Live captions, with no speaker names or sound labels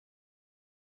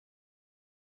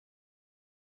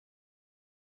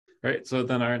Right, so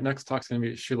then our next talk is going to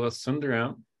be Sheila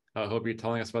Sundaram, who'll be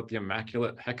telling us about the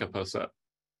Immaculate Hecke Poset.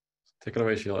 Take it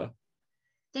away, Sheila.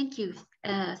 Thank you.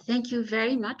 Thank you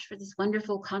very much for this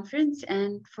wonderful conference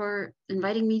and for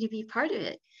inviting me to be part of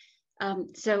it.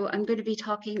 So I'm going to be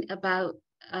talking about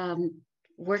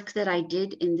work that I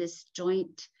did in this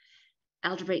joint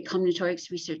Algebraic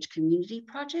Combinatorics Research Community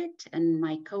Project, and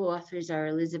my co-authors are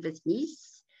Elizabeth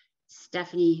Nies,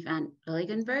 Stephanie van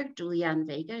Willigenberg, Julianne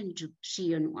Vega, and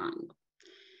Xiyun Wang.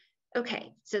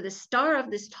 Okay, so the star of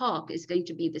this talk is going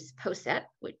to be this poset,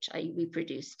 which I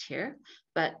reproduced here.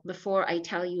 But before I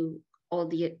tell you all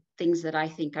the things that I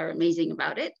think are amazing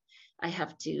about it, I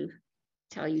have to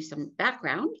tell you some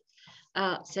background.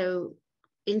 So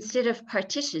instead of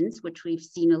partitions, which we've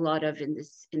seen a lot of in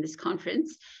this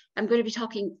conference, I'm going to be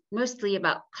talking mostly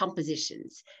about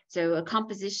compositions. So a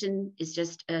composition is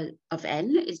just of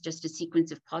n, is just a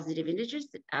sequence of positive integers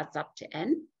that adds up to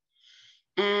n.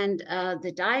 And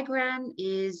the diagram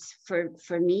is,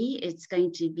 for me, it's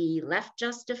going to be left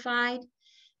justified,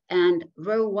 and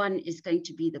row 1 is going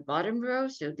to be the bottom row.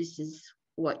 So this is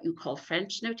what you call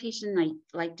French notation. I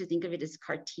like to think of it as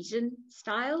Cartesian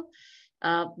style.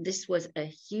 This was a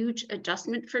huge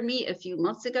adjustment for me a few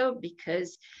months ago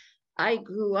because I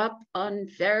grew up on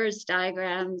Ferrer's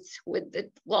diagrams with the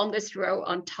longest row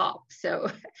on top. So,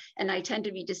 and I tend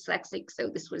to be dyslexic, so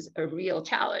this was a real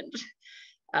challenge.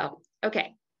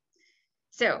 Okay,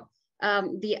 so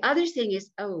the other thing is,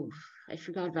 oh, I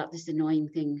forgot about this annoying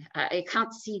thing. I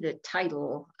can't see the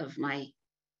title of my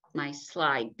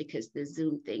slide because the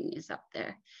Zoom thing is up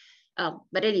there.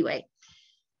 But anyway,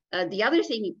 the other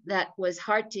thing that was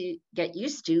hard to get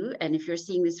used to, and if you're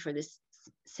seeing this for this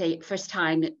first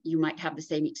time, you might have the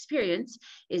same experience,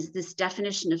 is this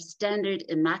definition of standard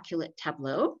immaculate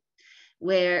tableau,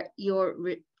 where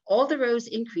all the rows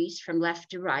increase from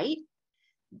left to right,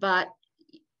 but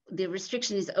the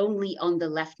restriction is only on the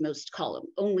leftmost column,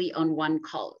 only on one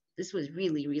column. This was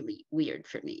really, really weird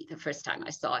for me the first time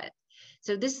I saw it.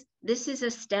 So this is a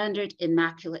standard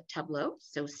immaculate tableau.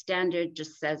 So standard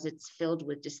just says it's filled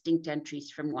with distinct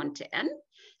entries from 1 to n.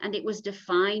 And it was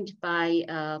defined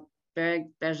by Berg,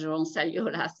 Bergeron,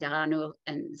 Saliola, Serrano,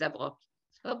 and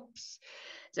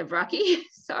Zabrocki,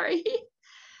 sorry.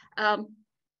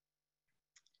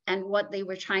 And what they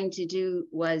were trying to do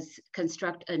was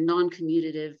construct a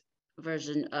non-commutative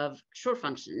version of short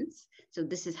functions. So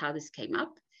this is how this came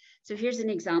up. So here's an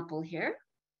example here.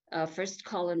 First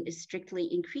column is strictly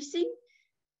increasing.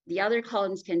 The other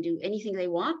columns can do anything they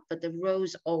want, but the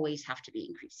rows always have to be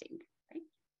increasing. Right?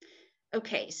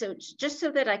 Okay, so just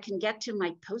so that I can get to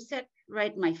my poset,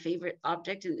 right, my favorite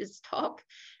object in this talk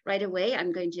right away,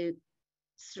 I'm going to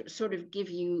sort of give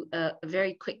you a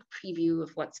very quick preview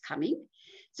of what's coming.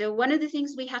 So one of the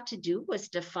things we had to do was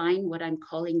define what I'm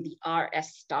calling the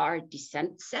RS star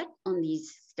descent set on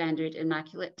these standard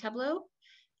immaculate tableau.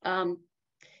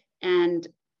 And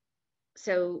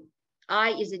so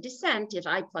I is a descent if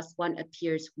I plus 1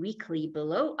 appears weakly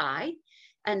below I.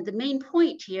 And the main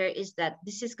point here is that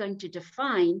this is going to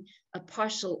define a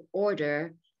partial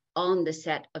order on the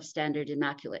set of standard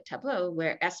immaculate tableau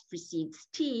where S precedes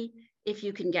T if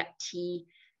you can get T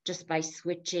just by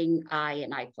switching I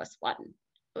and I plus 1.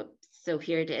 Oops, so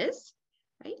here it is,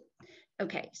 right?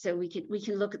 Okay, so we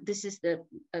can look at, this is the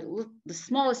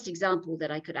smallest example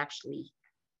that I could actually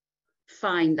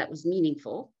find that was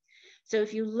meaningful. So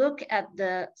if you look at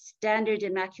the standard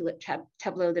immaculate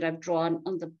tableau that I've drawn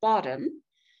on the bottom,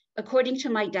 according to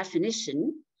my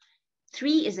definition,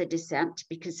 3 is a descent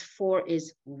because 4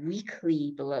 is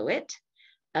weakly below it,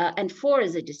 and 4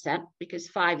 is a descent because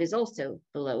 5 is also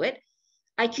below it.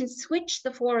 I can switch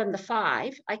the 4 and the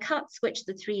 5. I can't switch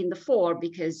the 3 and the 4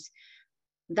 because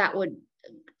that would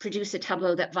produce a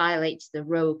tableau that violates the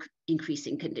row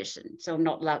increasing condition. So I'm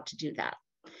not allowed to do that.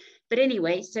 But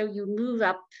anyway, so you move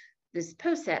up this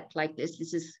poset like this.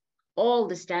 This is all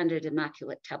the standard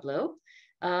immaculate tableau.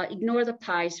 Ignore the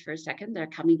pi's for a second. They're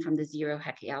coming from the zero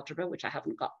Hecke algebra, which I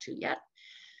haven't got to yet.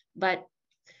 But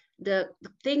the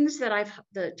things that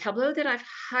the tableau that I've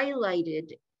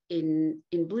highlighted in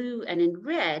blue and in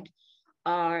red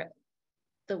are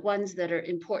the ones that are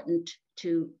important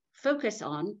to focus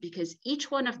on because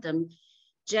each one of them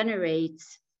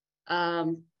generates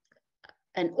an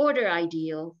order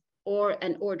ideal or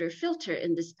an order filter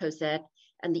in this poset,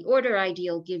 and the order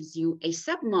ideal gives you a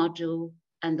submodule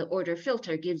and the order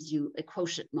filter gives you a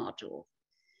quotient module.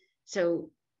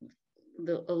 So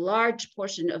a large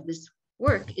portion of this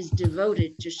work is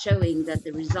devoted to showing that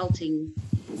the resulting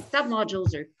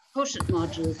submodules or quotient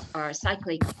modules are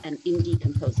cyclic and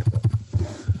indecomposable.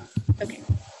 Okay.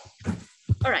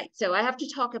 All right, so I have to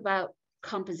talk about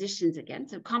compositions again.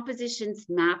 So compositions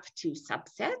map to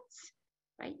subsets,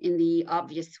 right? In the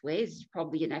obvious way, this is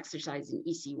probably an exercise in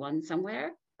EC1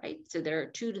 somewhere, right? So there are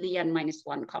 2 to the n minus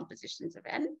 1 compositions of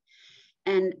n.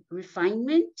 And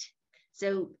refinement,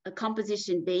 so a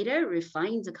composition beta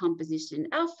refines a composition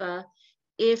alpha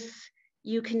if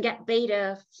you can get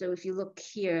beta. So if you look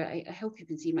here, I hope you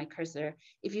can see my cursor.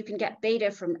 If you can get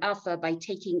beta from alpha by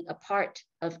taking a part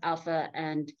of alpha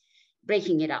and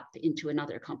breaking it up into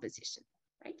another composition,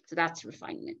 right? So that's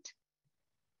refinement.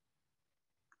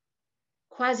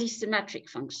 Quasi-symmetric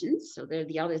functions, so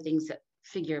they're the other things that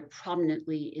figure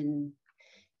prominently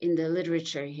in the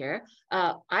literature here.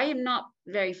 I am not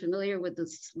very familiar with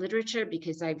this literature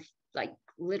because I've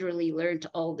literally learned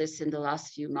all this in the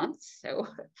last few months. So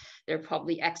there are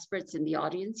probably experts in the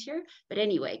audience here. But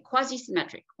anyway,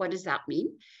 quasi-symmetric, what does that mean?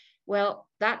 Well,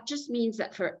 that just means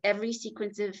that for every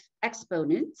sequence of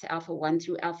exponents, alpha 1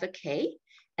 through alpha k,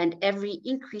 and every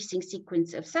increasing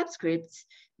sequence of subscripts,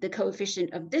 the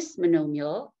coefficient of this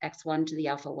monomial, x1 to the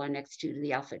alpha 1, x2 to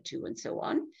the alpha 2, and so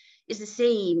on, is the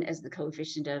same as the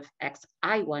coefficient of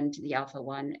xi1 to the alpha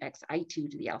 1,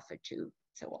 xi2 to the alpha 2,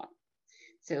 so on.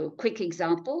 So quick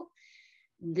example,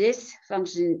 this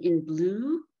function in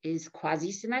blue is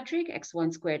quasi-symmetric,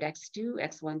 x1 squared x2,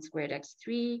 x1 squared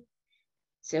x3.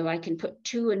 So I can put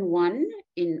 2 and 1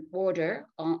 in order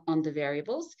on the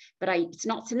variables, but it's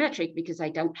not symmetric because I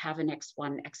don't have an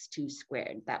x1, x2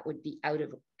 squared. That would be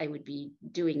I would be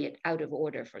doing it out of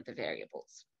order for the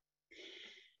variables.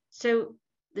 So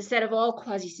the set of all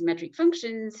quasi-symmetric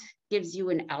functions gives you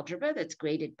an algebra that's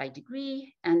graded by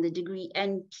degree, and the degree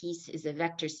n piece is a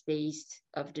vector space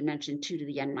of dimension 2 to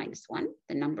the n minus 1,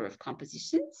 the number of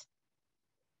compositions.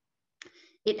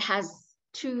 It has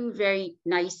 2 very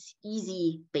nice,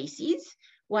 easy bases.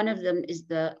 One of them is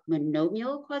the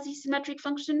monomial quasi-symmetric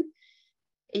function,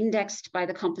 indexed by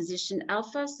the composition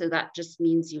alpha. So that just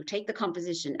means you take the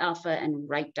composition alpha and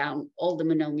write down all the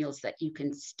monomials that you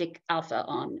can stick alpha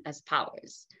on as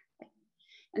powers.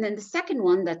 And then the second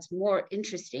one that's more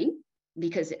interesting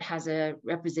because it has a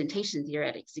representation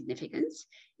theoretic significance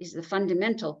is the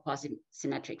fundamental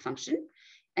quasi-symmetric function.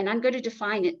 And I'm going to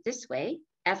define it this way.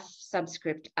 F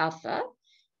subscript alpha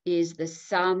is the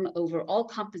sum over all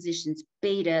compositions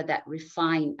beta that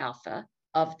refine alpha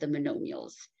of the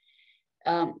monomials.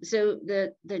 So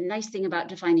the nice thing about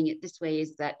defining it this way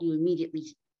is that you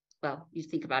immediately, well, you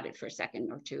think about it for a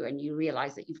second or two and you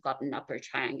realize that you've got an upper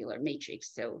triangular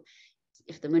matrix. So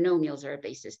if the monomials are a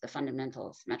basis, the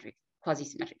fundamental symmetric,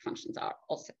 quasi-symmetric functions are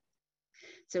also.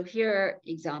 So here are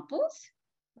examples,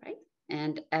 right?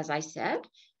 And as I said,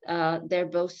 they're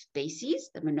both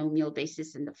bases, the monomial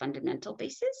basis and the fundamental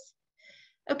basis.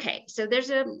 Okay, so there's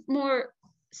a more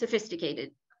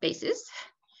sophisticated basis.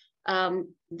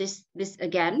 This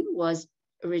again was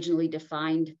originally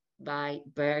defined by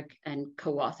Berg and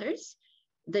co-authors,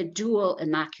 the dual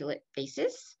immaculate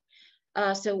basis.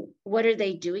 So what are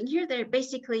they doing here? They're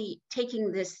basically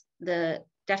taking the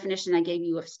definition I gave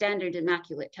you of standard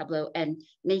immaculate tableau and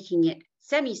making it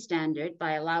semi-standard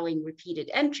by allowing repeated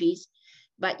entries,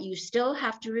 but you still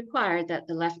have to require that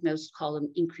the leftmost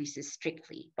column increases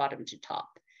strictly, bottom to top.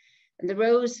 And the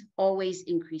rows always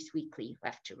increase weakly,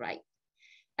 left to right.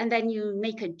 And then you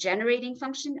make a generating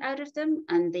function out of them,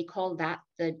 and they call that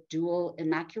the dual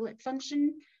immaculate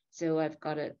function. So I've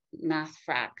got a math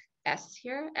frac S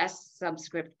here, S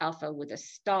subscript alpha with a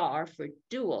star for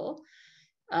dual.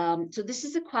 So this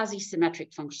is a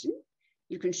quasi-symmetric function.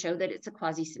 You can show that it's a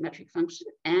quasi-symmetric function,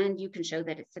 and you can show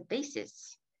that it's a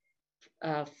basis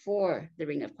for the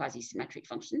ring of quasi-symmetric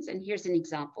functions. And here's an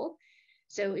example.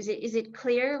 So is it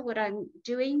clear what I'm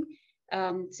doing?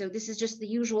 So this is just the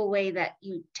usual way that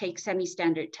you take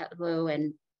semi-standard tableau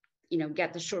and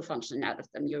get the Schur function out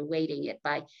of them. You're weighting it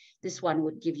by this one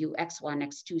would give you x1,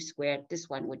 x2 squared. This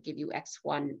one would give you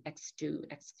x1, x2,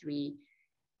 x3,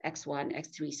 x1,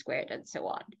 x3 squared, and so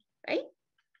on, right?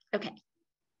 Okay.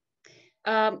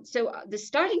 So the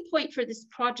starting point for this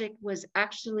project was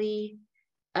actually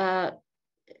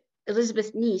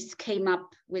Elizabeth Neese came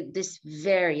up with this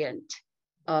variant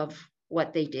of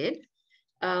what they did.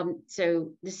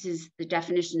 So this is the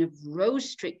definition of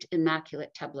row-strict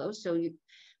immaculate tableau. So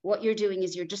what you're doing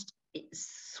is you're just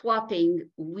swapping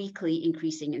weakly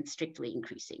increasing and strictly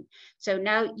increasing. So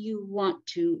now you want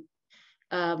to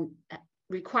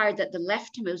require that the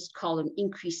leftmost column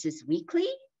increases weakly,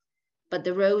 but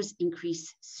the rows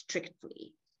increase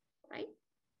strictly, right?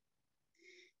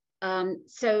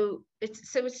 So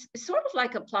it's sort of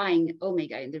like applying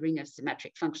omega in the ring of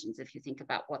symmetric functions, if you think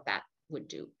about what that would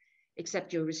do,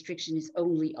 except your restriction is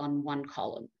only on one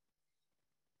column.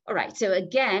 All right, so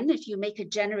again, if you make a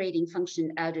generating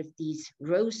function out of these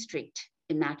row-strict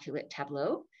immaculate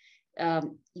tableau,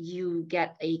 you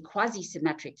get a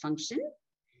quasi-symmetric function,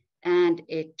 and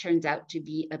it turns out to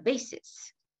be a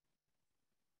basis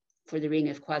for the ring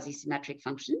of quasi-symmetric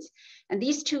functions. And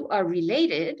these two are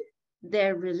related.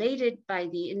 They're related by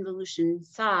the involution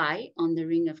psi on the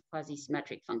ring of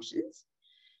quasi-symmetric functions.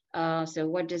 So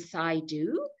what does psi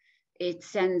do? It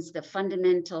sends the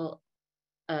fundamental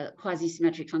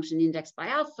quasi-symmetric function indexed by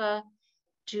alpha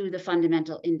to the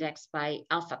fundamental index by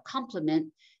alpha complement,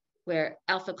 where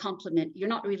alpha complement, you're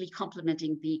not really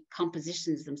complementing the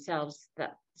compositions themselves.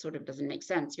 That sort of doesn't make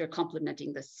sense. You're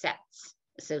complementing the sets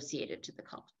associated to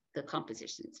the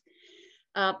compositions.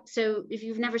 So if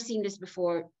you've never seen this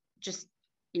before, just,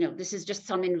 this is just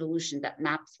some involution that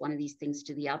maps one of these things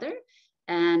to the other.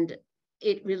 And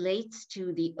it relates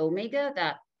to the omega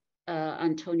that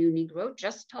Antonio Negro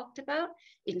just talked about.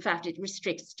 In fact, it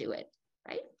restricts to it,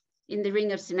 right? In the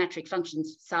ring of symmetric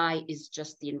functions, psi is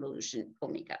just the involution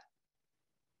omega.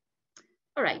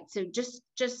 All right, so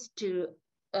just to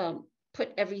put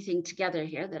everything together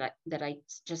here that I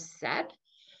just said,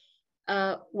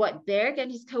 what Berg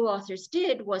and his co-authors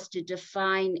did was to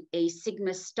define a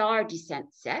sigma star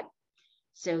descent set.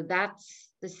 So that's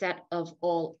the set of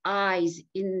all i's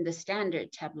in the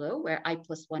standard tableau, where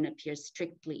I+1 appears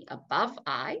strictly above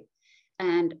I.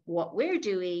 And what we're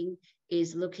doing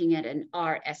is looking at an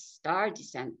RS star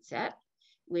descent set,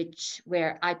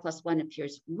 where I+1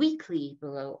 appears weakly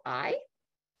below I,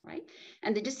 right?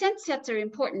 And the descent sets are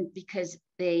important because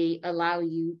they allow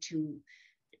you to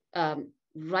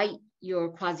write your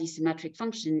quasi-symmetric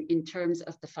function in terms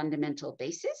of the fundamental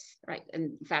basis, right?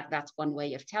 And in fact, that's one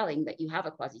way of telling that you have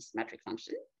a quasi-symmetric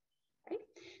function, right?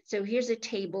 So here's a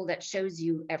table that shows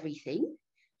you everything.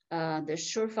 The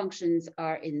Schur functions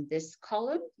are in this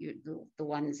column, the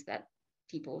ones that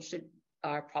people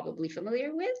are probably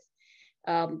familiar with.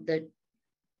 The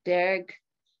Berg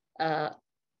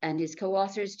and his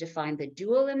co-authors define the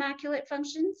dual immaculate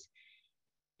functions.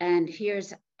 And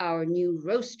here's our new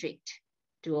row-strict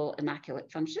dual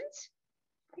immaculate functions.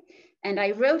 And I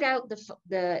wrote out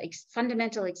the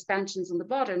fundamental expansions on the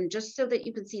bottom just so that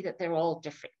you can see that they're all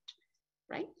different,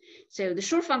 right? So the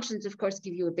Schur functions, of course,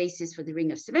 give you a basis for the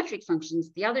ring of symmetric functions.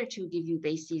 The other two give you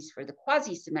bases for the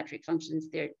quasi-symmetric functions.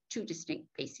 They're two distinct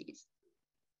bases.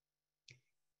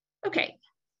 Okay,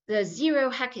 the zero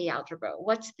Hecke algebra.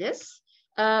 What's this?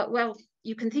 Well,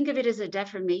 you can think of it as a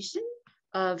deformation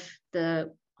of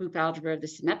the group algebra of the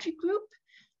symmetric group.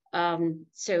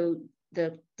 So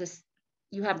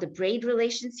you have the braid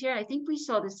relations here. I think we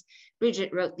saw this,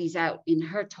 Bridget wrote these out in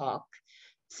her talk.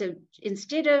 So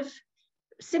instead of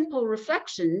simple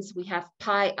reflections, we have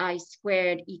pi I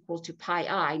squared equal to pi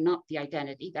I, not the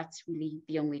identity. That's really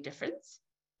the only difference,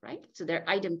 right? So they're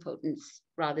idempotents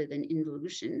rather than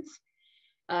involutions.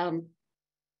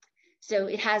 So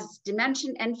it has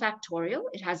dimension n factorial.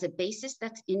 It has a basis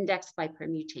that's indexed by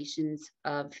permutations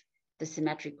of the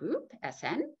symmetric group,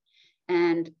 Sn.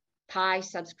 And pi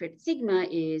subscript sigma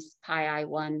is pi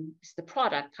I1, it's the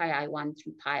product pi I1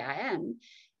 through pi IM,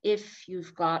 if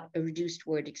you've got a reduced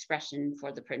word expression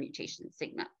for the permutation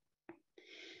sigma.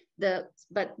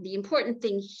 But the important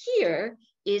thing here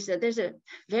is that there's a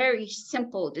very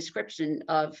simple description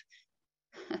of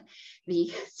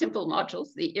the simple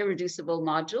modules, the irreducible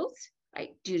modules,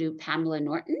 right, due to Pamela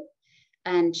Norton.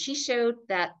 And she showed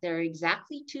that there are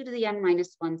exactly 2 to the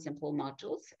n-1 simple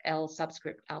modules, L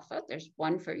subscript alpha. There's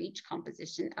one for each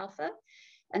composition alpha,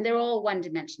 and they're all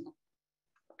one-dimensional.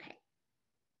 Okay.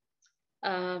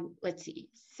 Let's see.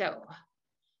 So,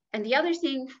 and the other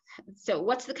thing, so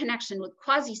what's the connection with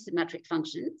quasi-symmetric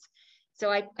functions?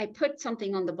 So I put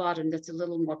something on the bottom that's a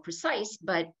little more precise,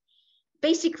 but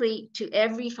basically, to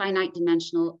every finite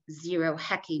dimensional zero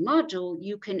Hecke module,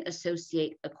 you can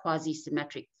associate a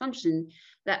quasi-symmetric function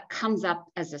that comes up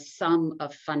as a sum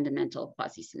of fundamental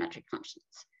quasi-symmetric functions,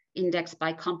 indexed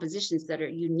by compositions that are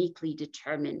uniquely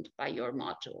determined by your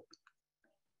module.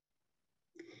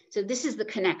 So this is the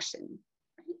connection.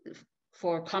 Right?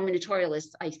 For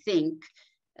combinatorialists, I think,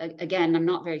 again, I'm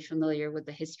not very familiar with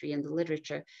the history and the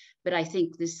literature, but I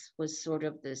think this was sort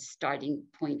of the starting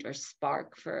point or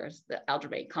spark for the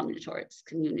algebraic combinatorics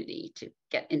community to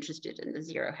get interested in the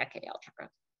zero Hecke algebra.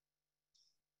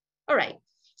 All right,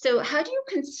 so how do you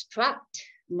construct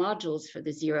modules for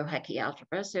the zero Hecke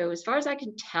algebra? So as far as I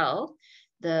can tell,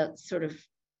 the sort of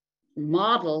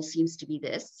model seems to be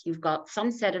this. You've got some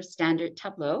set of standard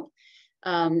tableau,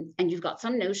 and you've got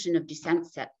some notion of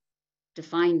descent set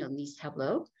defined on these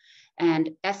tableaux.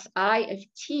 And SI of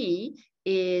t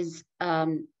is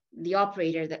the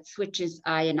operator that switches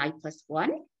I and I+1.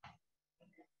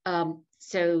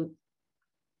 So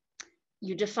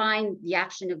you define the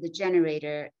action of the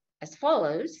generator as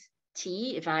follows: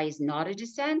 T if I is not a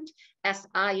descent,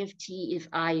 Si of T if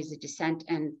I is a descent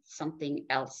and something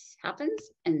else happens,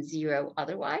 and 0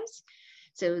 otherwise.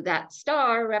 So that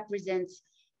star represents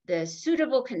the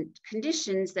suitable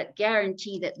conditions that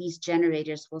guarantee that these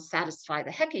generators will satisfy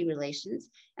the Hecke relations.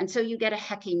 And so you get a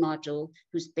Hecke module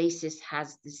whose basis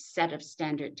has this set of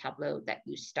standard tableau that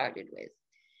you started with.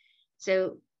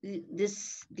 So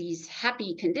these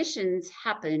happy conditions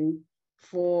happen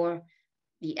for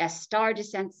the S star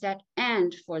descent set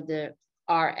and for the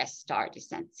RS star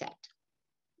descent set.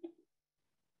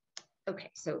 Okay,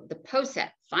 so the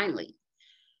poset, finally.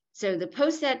 So the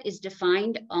poset is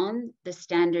defined on the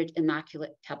standard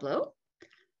Immaculate tableau.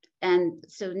 And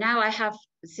so now I have,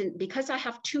 because I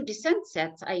have 2 descent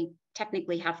sets, I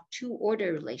technically have 2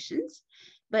 order relations.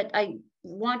 But I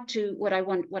want to, what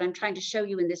I'm trying to show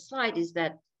you in this slide is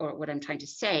that, or what I'm trying to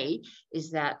say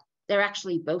is that they're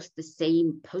actually both the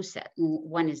same poset.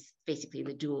 One is basically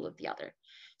the dual of the other.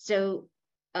 So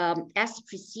S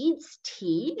precedes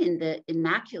T in the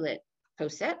Immaculate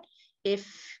poset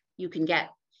if you can get,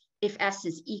 if S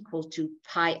is equal to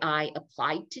pi I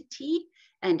applied to T.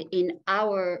 And in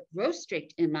our row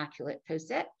strict Immaculate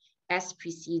poset, S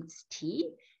precedes T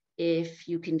if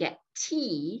you can get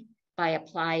T by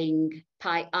applying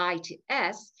pi I to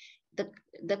S.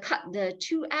 The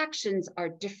 2 actions are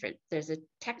different. There's a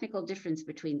technical difference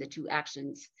between the 2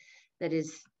 actions that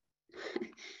is,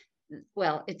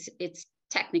 well, it's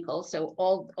technical. So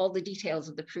all the details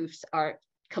of the proofs are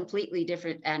completely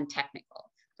different and technical,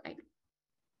 right?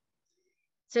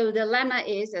 So the lemma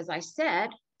is, as I said,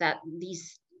 that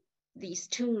these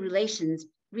 2 relations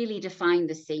really define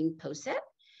the same poset.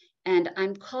 And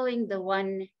I'm calling the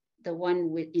one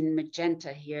in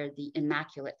magenta here, the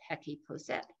Immaculate Hecke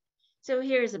Poset. So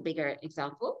here's a bigger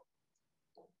example.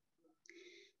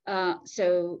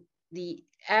 So the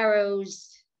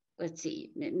arrows, let's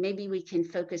see, maybe we can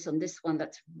focus on this one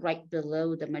that's right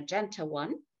below the magenta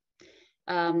one.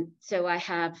 So I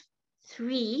have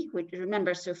 3, which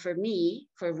remember, so for me,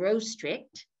 for row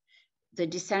strict, the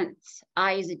descent,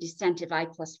 I is a descent if I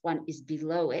plus 1 is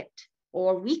below it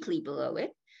or weakly below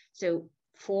it. So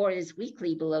 4 is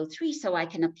weakly below 3, so I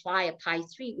can apply a pi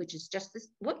 3, which is just this,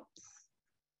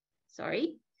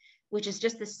 which is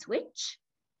just the switch,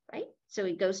 right? So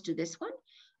it goes to this one.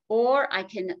 Or I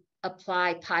can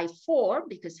apply pi 4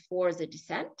 because 4 is a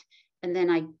descent, and then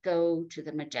I go to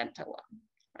the magenta one,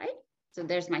 right? So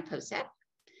there's my poset.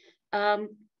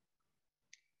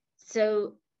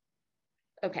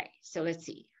 Okay, so let's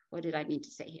see, what did I mean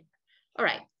to say here? All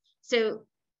right, so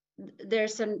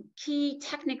there's some key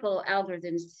technical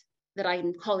algorithms that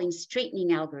I'm calling straightening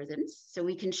algorithms. So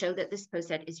we can show that this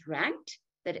poset is ranked,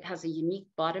 that it has a unique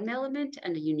bottom element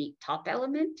and a unique top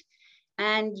element.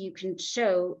 And you can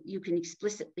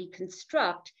explicitly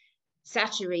construct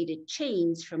saturated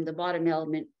chains from the bottom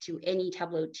element to any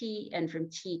tableau T and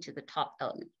from T to the top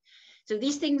element. So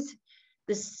these things,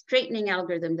 the straightening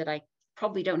algorithm that I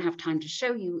probably don't have time to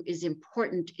show you is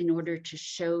important in order to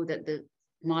show that the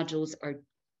modules are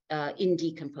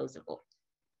indecomposable.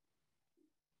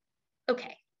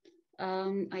 Okay,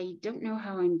 I don't know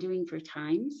how I'm doing for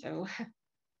time, so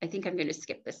I think I'm going to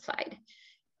skip this slide.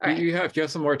 All right. You have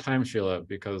some more time, Sheila,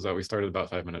 because we started about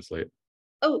 5 minutes late.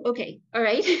 Oh, okay. All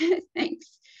right.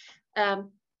 Thanks.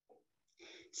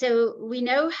 So we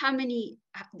know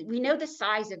the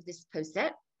size of this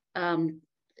poset.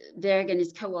 Berg and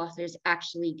his co-authors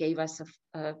actually gave us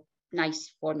a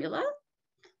nice formula.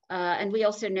 And we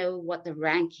also know what the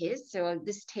rank is. So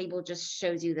this table just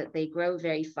shows you that they grow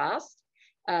very fast.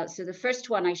 So the first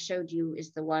one I showed you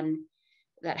is the one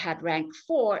that had rank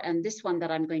 4. And this one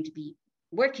that I'm going to be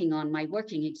working on, my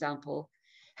working example,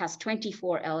 has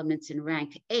 24 elements in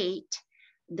rank 8.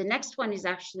 The next one is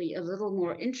actually a little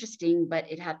more interesting,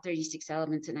 but it had 36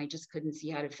 elements and I just couldn't see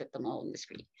how to fit them all on the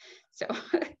screen. So,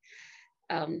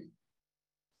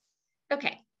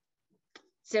 okay,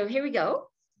 so here we go.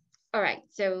 All right,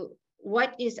 so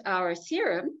what is our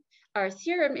theorem? Our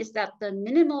theorem is that the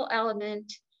minimal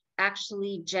element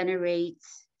actually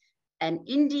generates an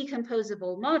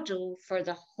indecomposable module for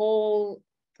the whole,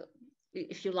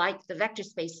 if you like, the vector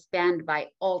space spanned by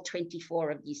all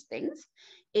 24 of these things.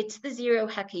 It's the 0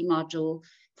 Hecke module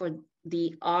for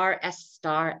the RS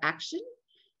star action.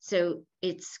 So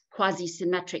its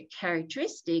quasi-symmetric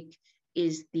characteristic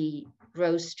is the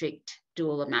row strict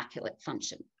dual immaculate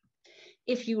function.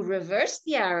 If you reverse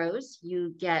the arrows,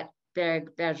 you get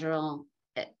Bergeron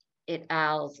et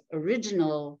al.'s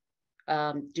original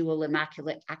dual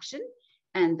immaculate action,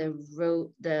 and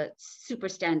the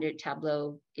superstandard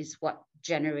tableau is what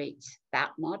generates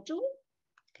that module.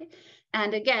 Okay,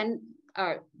 and again,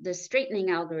 the straightening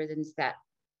algorithms that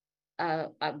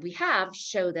we have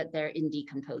show that they're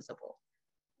indecomposable.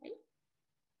 Right?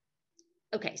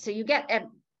 Okay, so you get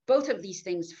both of these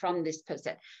things from this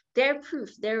poset. Their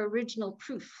proof, their original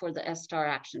proof for the S star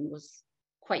action was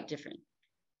quite different.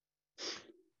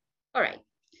 All right.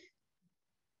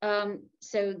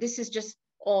 So this is just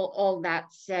all that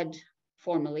said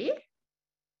formally.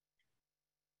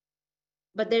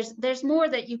 But there's more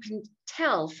that you can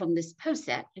tell from this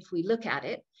poset if we look at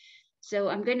it. So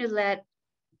I'm going to let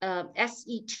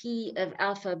SET of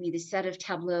alpha be the set of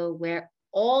tableaux where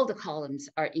all the columns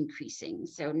are increasing.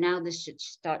 So now this should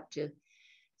start to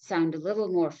sound a little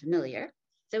more familiar.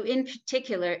 So in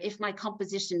particular, if my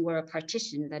composition were a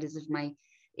partition, that is,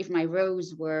 if my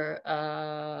rows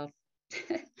were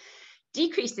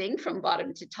decreasing from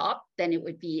bottom to top, then it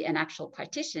would be an actual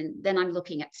partition. Then I'm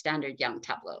looking at standard Young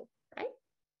tableau, right?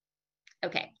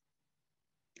 Okay.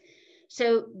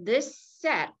 So this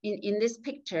set in this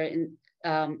picture,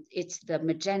 it's the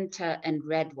magenta and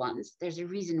red ones. There's a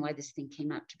reason why this thing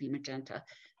came out to be magenta,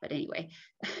 but anyway.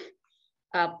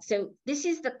 So this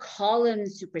is the column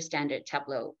superstandard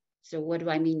tableau. So what do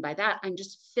I mean by that? I'm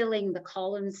just filling the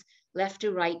columns left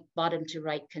to right, bottom to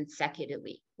right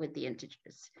consecutively with the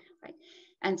integers, right?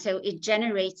 And so it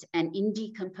generates an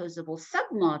indecomposable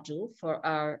submodule for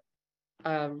our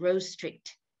row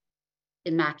strict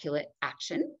immaculate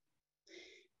action.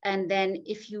 And then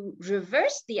if you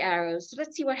reverse the arrows, so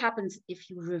let's see what happens if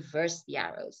you reverse the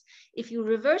arrows. If you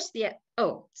reverse the,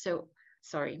 oh, so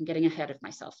sorry, I'm getting ahead of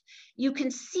myself. You can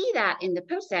see that in the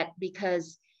poset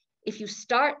because if you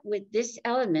start with this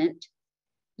element,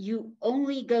 you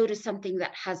only go to something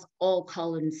that has all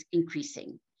columns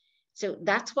increasing. So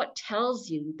that's what tells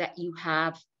you that you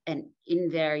have an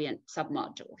invariant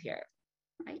submodule here,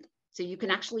 right? So you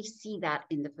can actually see that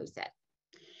in the poset.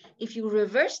 If you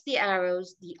reverse the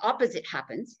arrows, the opposite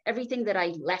happens. Everything that I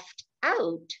left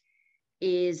out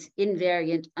is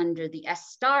invariant under the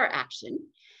S star action.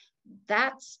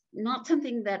 That's not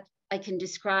something that I can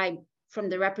describe from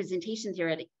the representation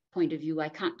theoretic point of view. I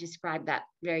can't describe that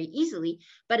very easily,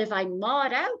 but if I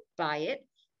mod out by it,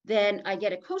 then I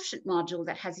get a quotient module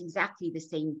that has exactly the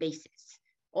same basis,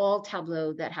 all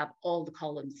tableaux that have all the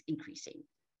columns increasing.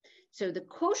 So the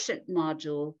quotient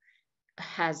module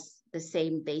has the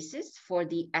same basis for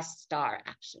the S star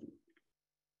action.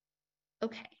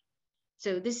 Okay,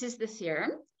 so this is the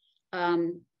theorem.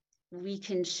 We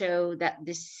can show that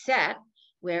this set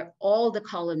where all the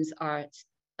columns are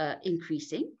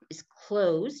increasing is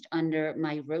closed under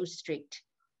my row strict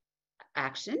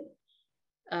action.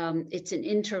 It's an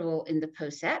interval in the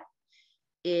poset.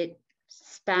 It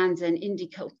spans an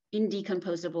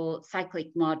indecomposable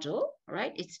cyclic module,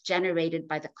 right? It's generated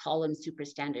by the column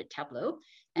superstandard tableau.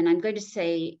 And I'm going to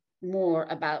say more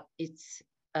about its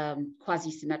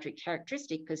quasi-symmetric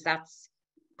characteristic because that's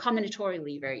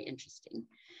combinatorially very interesting.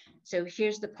 So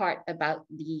here's the part about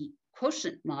the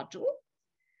quotient module,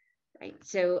 right?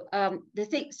 So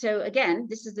so again,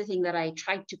 this is the thing that I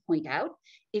tried to point out.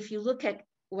 If you look at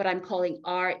what I'm calling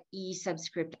RE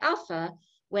subscript alpha,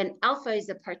 when alpha is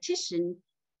a partition,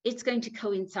 it's going to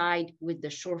coincide with the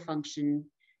Shor function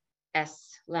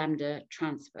S lambda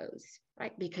transpose,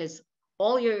 right? Because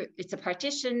it's a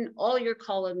partition, all your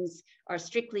columns are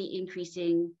strictly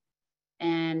increasing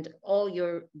and all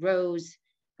your rows,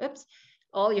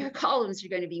 all your columns are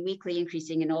going to be weakly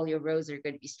increasing and all your rows are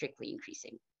going to be strictly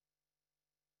increasing.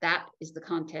 That is the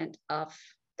content of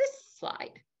this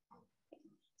slide.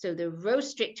 So the row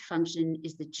strict function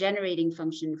is the generating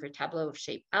function for tableau of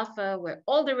shape alpha, where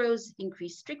all the rows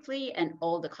increase strictly and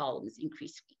all the columns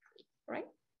increase weakly, right?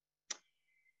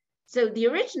 So the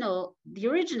original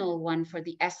one for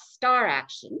the S star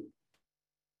action,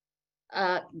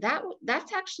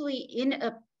 that's actually in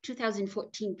a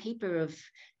 2014 paper of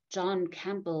John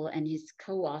Campbell and his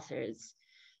co-authors.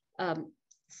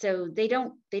 So they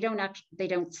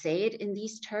don't say it in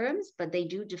these terms, but they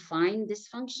do define this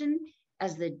function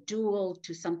as the dual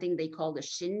to something they call the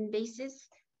Shin basis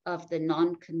of the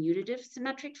non-commutative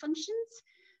symmetric functions.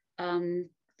 I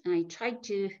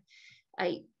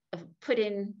put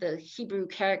in the Hebrew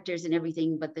characters and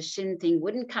everything, but the Shin thing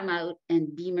wouldn't come out,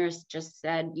 and Beamer just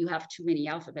said, you have too many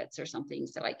alphabets or something,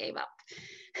 so I gave up.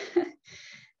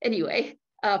 Anyway,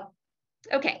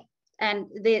 okay. And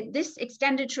this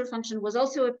extended Shor function was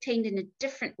also obtained in a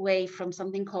different way from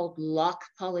something called Locke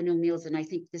polynomials. And I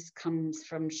think this comes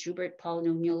from Schubert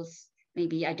polynomials.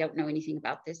 Maybe, I don't know anything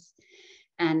about this.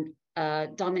 And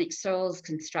Dominic Searles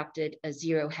constructed a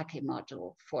zero Hecke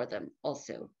module for them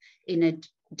also in a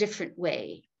different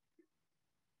way.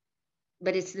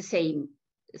 but it's the same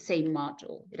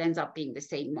module. It ends up being the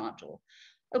same module.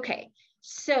 Okay,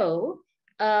 so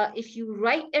if you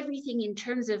write everything in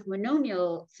terms of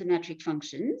monomial symmetric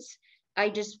functions, I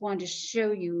just want to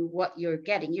show you what you're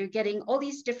getting. You're getting all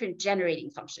these different generating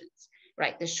functions,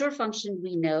 right? The Schur function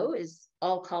we know is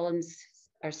all columns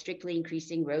are strictly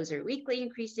increasing, rows are weakly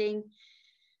increasing.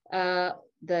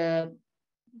 The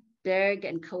Berg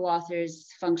and co-authors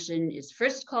function is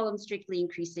first column strictly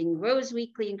increasing, rows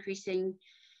weakly increasing.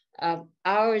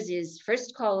 Ours is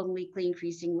first column weakly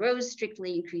increasing, rows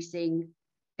strictly increasing,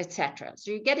 etc.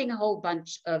 So you're getting a whole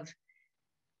bunch of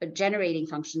generating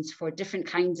functions for different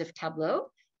kinds of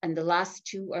tableau. And the last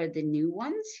two are the new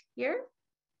ones here.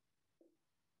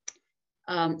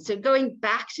 So going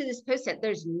back to this poset,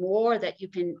 there's more that you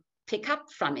can pick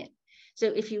up from it. So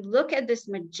if you look at this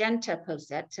magenta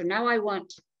poset, so now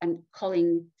I'm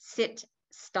calling sit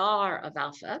star of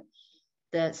alpha,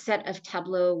 the set of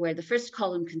tableau where the first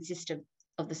column consists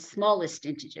of the smallest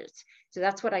integers. So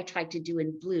that's what I tried to do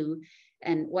in blue.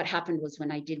 And what happened was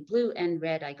when I did blue and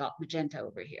red, I got magenta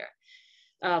over here.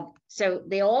 So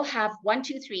they all have 1,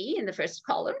 2, 3 in the first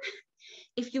column.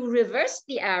 If you reverse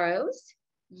the arrows,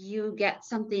 you get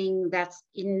something that's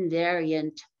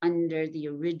invariant under the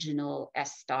original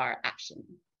S star action,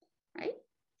 right?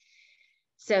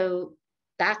 So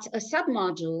that's a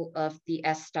submodule of the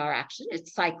S star action.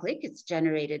 It's cyclic, it's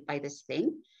generated by this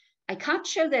thing. I can't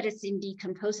show that it's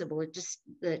indecomposable. It just,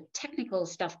 the technical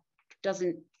stuff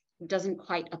doesn't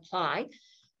quite apply.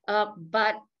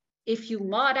 But if you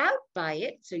mod out by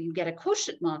it, so you get a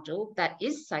quotient module that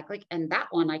is cyclic, and that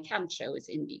one I can show is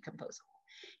indecomposable.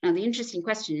 Now, the interesting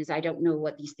question is, I don't know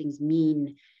what these things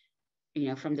mean,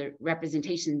 from the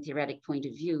representation theoretic point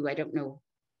of view. I don't know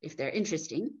if they're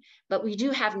interesting, but we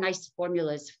do have nice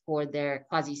formulas for their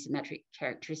quasi-symmetric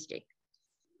characteristic.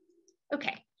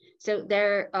 Okay, so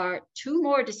there are 2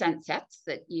 more descent sets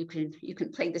that you can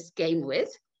play this game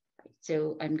with.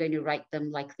 So I'm going to write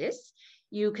them like this.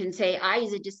 You can say I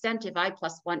is a descent if I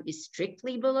plus 1 is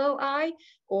strictly below I,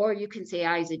 or you can say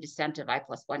I is a descent if I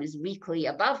plus 1 is weakly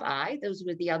above I. Those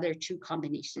were the other 2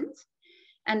 combinations.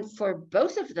 And for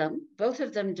both of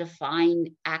them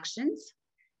define actions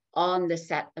on the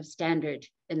set of standard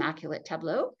immaculate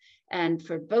tableau. And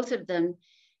for both of them,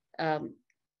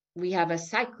 we have a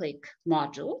cyclic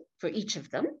module for each of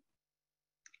them.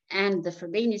 And the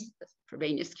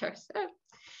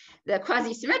the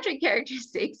quasi-symmetric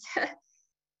characteristics,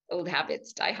 old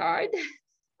habits die hard,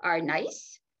 are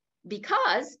nice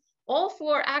because all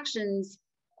four actions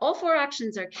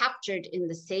are captured in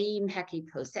the same Hecke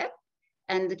Poset.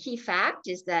 And the key fact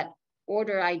is that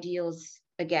order ideals,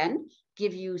 again,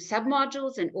 give you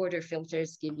submodules and order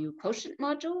filters give you quotient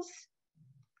modules.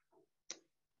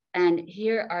 And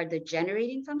here are the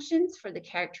generating functions for the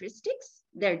characteristics.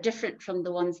 They're different from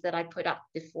the ones that I put up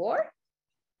before.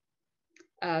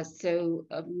 So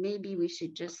maybe we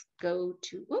should just go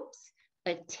to,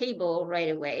 a table right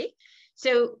away.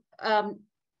 So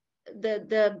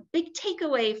the big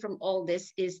takeaway from all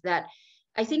this is that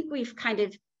I think we've kind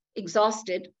of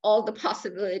exhausted all the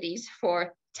possibilities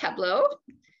for Tableau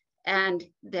and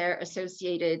their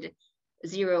associated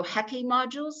 0 Hecke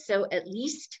modules. So at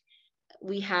least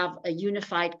we have a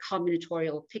unified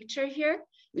combinatorial picture here.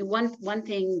 I mean, one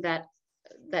thing that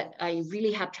I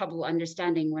really had trouble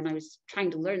understanding when I was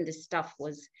trying to learn this stuff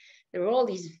was there were all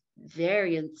these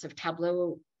variants of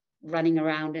Tableau running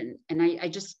around, and I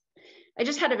just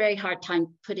had a very hard time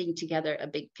putting together a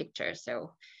big picture.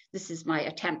 So this is my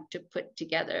attempt to put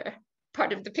together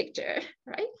part of the picture,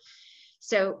 right?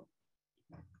 So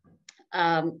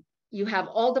you have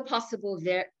all the possible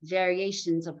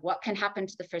variations of what can happen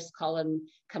to the first column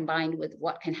combined with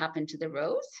what can happen to the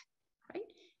rows, right?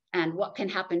 And what can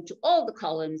happen to all the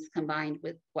columns combined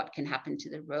with what can happen to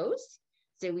the rows.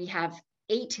 So we have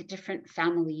 8 different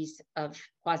families of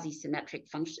quasi-symmetric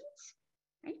functions,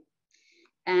 right?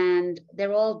 And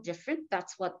they're all different.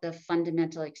 That's what the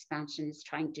fundamental expansion is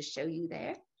trying to show you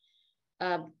there.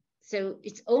 So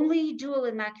it's only dual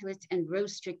immaculates and row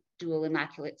strict dual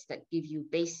immaculates that give you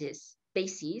bases.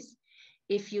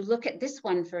 If you look at this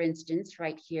one, for instance,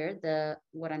 right here,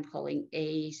 what I'm calling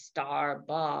A star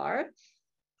bar,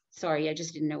 sorry, I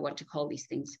just didn't know what to call these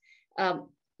things.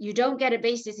 You don't get a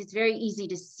basis. It's very easy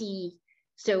to see.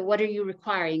 So what are you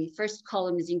requiring? First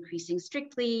column is increasing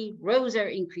strictly, rows are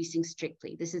increasing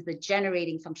strictly. This is the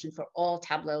generating function for all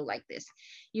Tableau like this.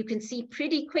 You can see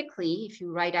pretty quickly, if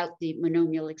you write out the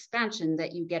monomial expansion,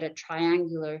 that you get a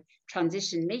triangular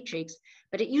transition matrix,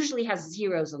 but it usually has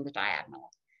zeros on the diagonal.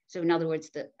 So in other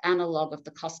words, the analog of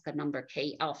the Koska number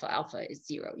K alpha alpha is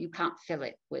 0. You can't fill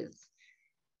it with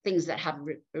things that have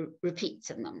repeats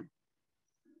in them.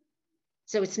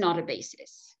 So it's not a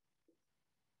basis.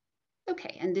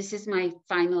 Okay, and this is my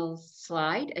final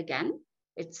slide again.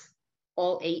 It's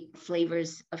all 8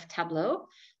 flavors of Tableau.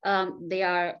 They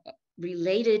are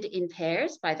related in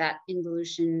pairs by that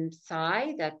involution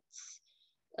psi, that's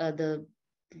the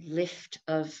lift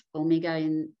of omega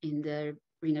in the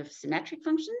ring of symmetric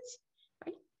functions,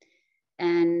 right?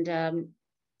 And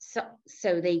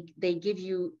so they give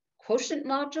you quotient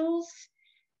modules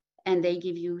and they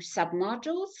give you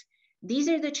submodules. These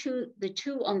are the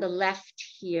two on the left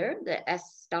here, the S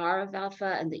star of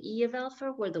alpha and the E of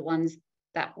alpha were the ones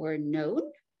that were known,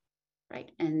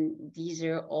 right? And these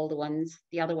are all the ones,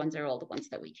 the other ones are all the ones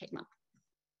that we came up.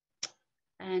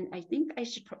 And I think I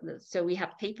should, so we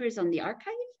have papers on the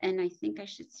archive and I think I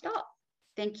should stop.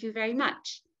 Thank you very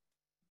much.